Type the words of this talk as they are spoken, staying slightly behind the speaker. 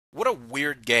What a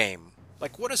weird game.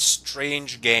 Like, what a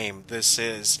strange game this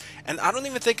is. And I don't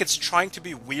even think it's trying to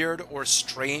be weird or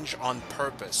strange on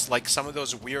purpose, like some of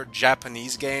those weird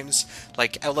Japanese games,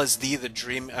 like LSD, the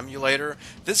Dream Emulator.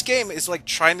 This game is like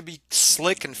trying to be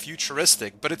slick and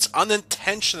futuristic, but it's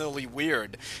unintentionally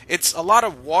weird. It's a lot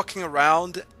of walking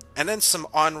around and then some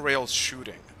on-rails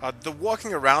shooting. The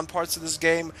walking around parts of this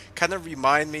game kind of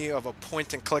remind me of a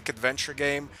point-and-click adventure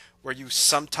game where you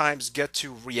sometimes get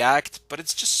to react, but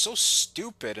it's just so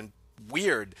stupid and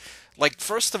weird. Like,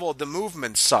 first of all, the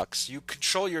movement sucks. You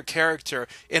control your character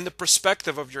in the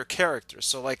perspective of your character.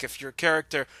 So, like, if your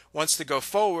character wants to go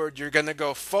forward, you're going to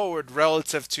go forward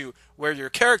relative to where your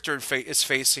character is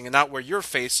facing and not where you're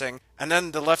facing. And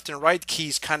then the left and right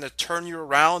keys kind of turn you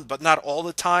around, but not all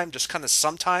the time, just kind of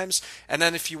sometimes. And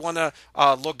then if you want to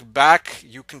look back,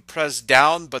 you can press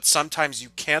down, but sometimes you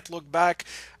can't look back.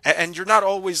 And you're not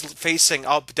always facing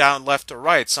up, down, left, or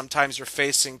right. Sometimes you're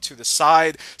facing to the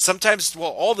side. Sometimes, well,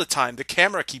 all the time, the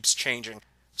camera keeps changing.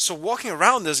 So walking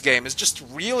around this game is just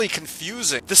really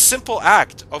confusing. The simple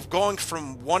act of going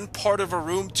from one part of a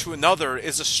room to another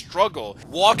is a struggle.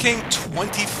 Walking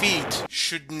 20 feet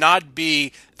should not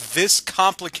be this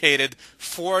complicated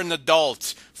for an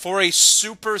adult, for a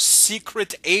super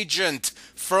secret agent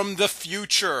from the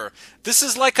future. This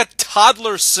is like a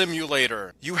toddler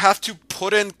simulator. You have to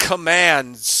put in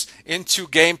commands into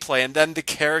gameplay and then the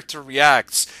character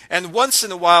reacts. And once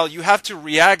in a while you have to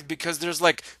react because there's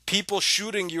like people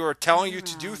shooting you or telling you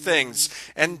to do things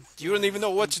and you don't even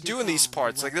know what to do in these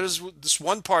parts. Like there's this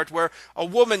one part where a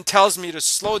woman tells me to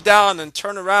slow down and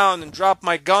turn around and drop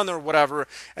my gun or whatever,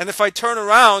 and if I turn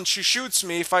around she shoots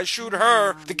me. If I shoot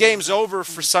her, the game's over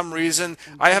for some reason.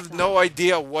 I have no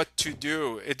idea what to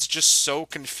do. It's just so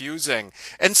confusing.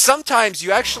 And sometimes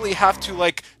you actually have to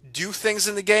like do things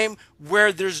in the game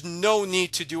where there's no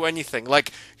need to do anything.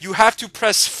 Like, you have to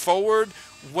press forward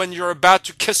when you're about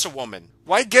to kiss a woman.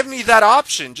 Why give me that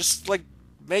option? Just, like,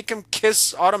 make him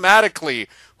kiss automatically.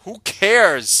 Who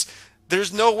cares?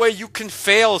 There's no way you can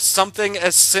fail something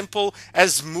as simple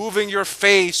as moving your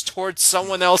face towards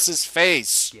someone else's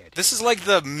face. This is like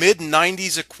the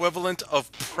mid-90s equivalent of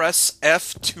press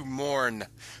F to mourn.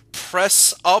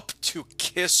 Press up to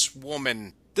kiss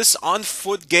woman. This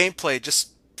on-foot gameplay just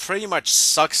pretty much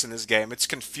sucks in this game. It's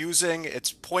confusing,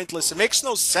 it's pointless, it makes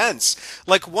no sense.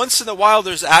 Like, once in a while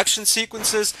there's action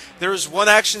sequences. There was one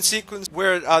action sequence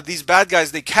where these bad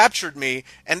guys, they captured me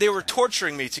and they were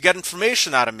torturing me to get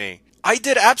information out of me. I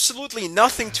did absolutely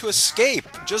nothing to escape.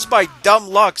 Just by dumb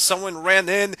luck, someone ran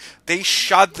in, they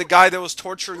shot the guy that was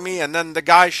torturing me, and then the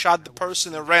guy shot the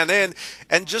person that ran in,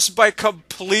 and just by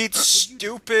complete,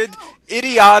 stupid,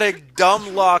 idiotic,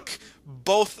 dumb luck,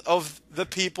 both of the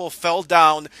people fell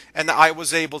down and I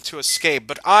was able to escape.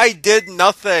 But I did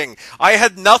nothing. I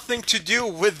had nothing to do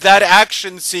with that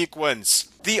action sequence.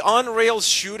 The on-rails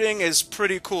shooting is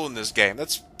pretty cool in this game.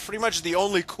 That's pretty much the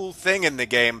only cool thing in the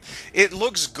game. It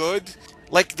looks good.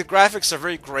 Like, the graphics are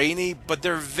very grainy, but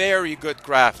they're very good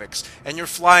graphics. And you're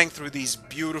flying through these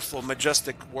beautiful,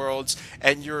 majestic worlds,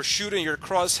 and you're shooting your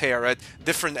crosshair at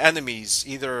different enemies,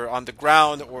 either on the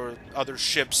ground or other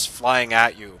ships flying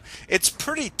at you. It's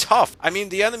pretty tough. I mean,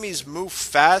 the enemies move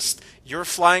fast, you're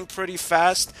flying pretty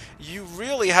fast. You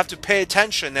really have to pay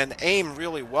attention and aim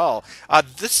really well.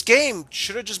 This game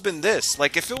should have just been this.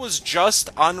 Like, if it was just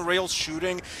on-rails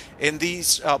shooting in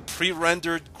these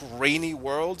pre-rendered, grainy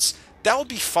worlds, that would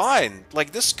be fine.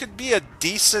 Like, this could be a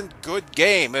decent, good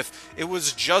game if it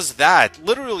was just that.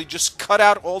 Literally just cut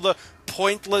out all the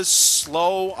pointless,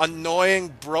 slow,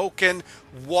 annoying, broken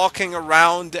walking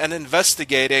around and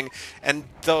investigating, and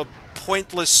the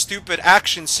pointless, stupid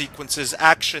action sequences,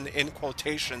 action in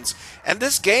quotations, and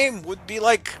this game would be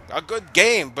like a good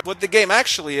game. But what the game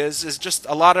actually is just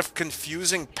a lot of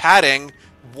confusing padding,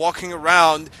 walking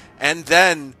around, and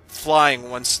then flying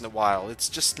once in a while. It's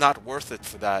just not worth it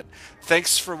for that.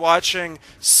 Thanks for watching.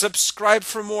 Subscribe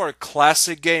for more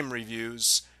classic game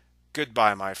reviews.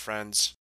 Goodbye, my friends.